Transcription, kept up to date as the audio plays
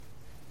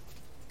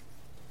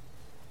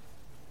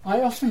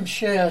I often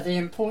share the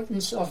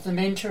importance of the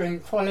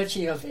mentoring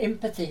quality of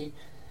empathy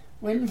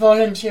when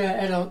volunteer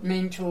adult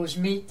mentors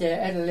meet their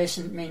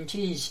adolescent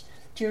mentees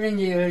during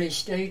the early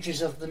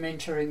stages of the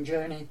mentoring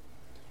journey.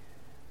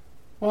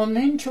 While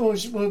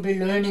mentors will be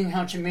learning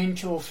how to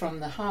mentor from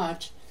the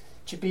heart,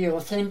 to be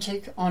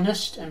authentic,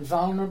 honest and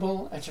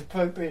vulnerable at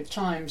appropriate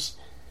times,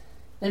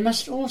 they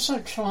must also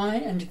try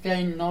and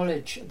gain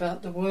knowledge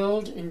about the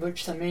world in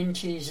which the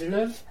mentees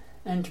live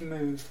and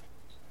move.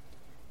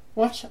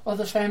 What are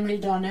the family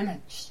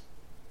dynamics?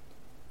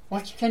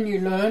 What can you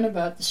learn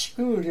about the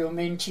school your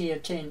mentee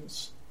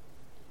attends?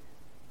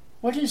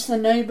 What is the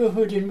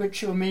neighbourhood in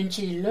which your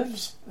mentee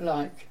lives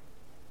like?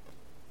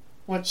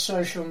 What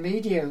social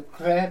media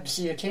grabs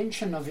the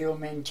attention of your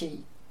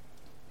mentee?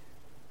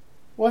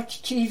 What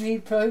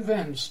TV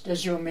programs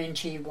does your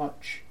mentee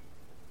watch?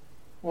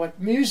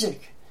 What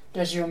music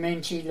does your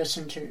mentee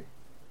listen to?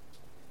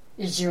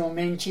 Is your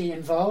mentee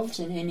involved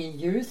in any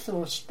youth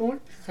or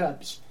sport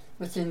clubs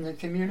within the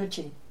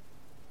community?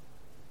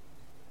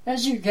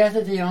 As you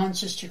gather the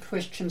answers to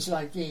questions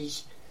like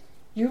these,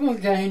 you will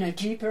gain a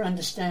deeper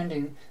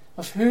understanding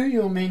of who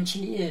your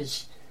mentee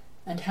is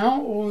and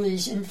how all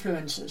these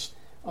influences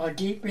are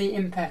deeply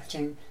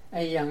impacting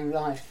a young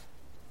life.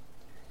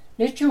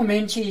 Let your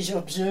mentees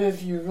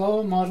observe you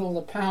role model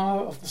the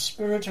power of the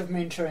spirit of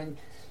mentoring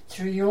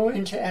through your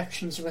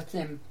interactions with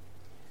them.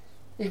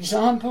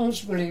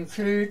 Examples will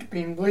include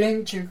being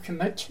willing to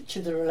commit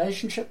to the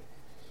relationship,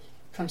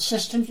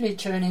 consistently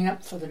turning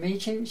up for the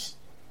meetings,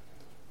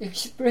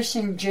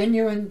 expressing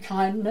genuine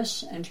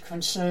kindness and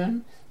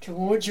concern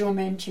towards your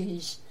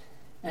mentees,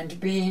 and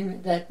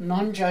being that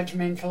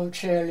non-judgmental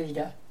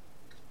cheerleader.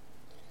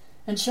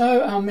 And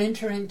so our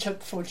mentoring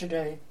tip for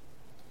today: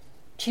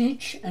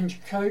 teach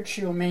and coach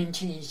your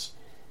mentees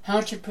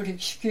how to put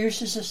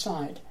excuses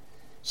aside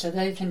so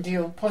they can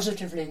deal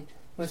positively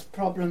with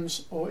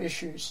problems or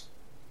issues.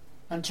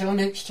 Until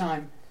next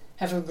time,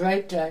 have a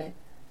great day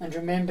and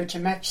remember to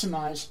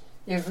maximize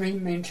every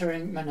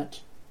mentoring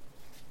minute.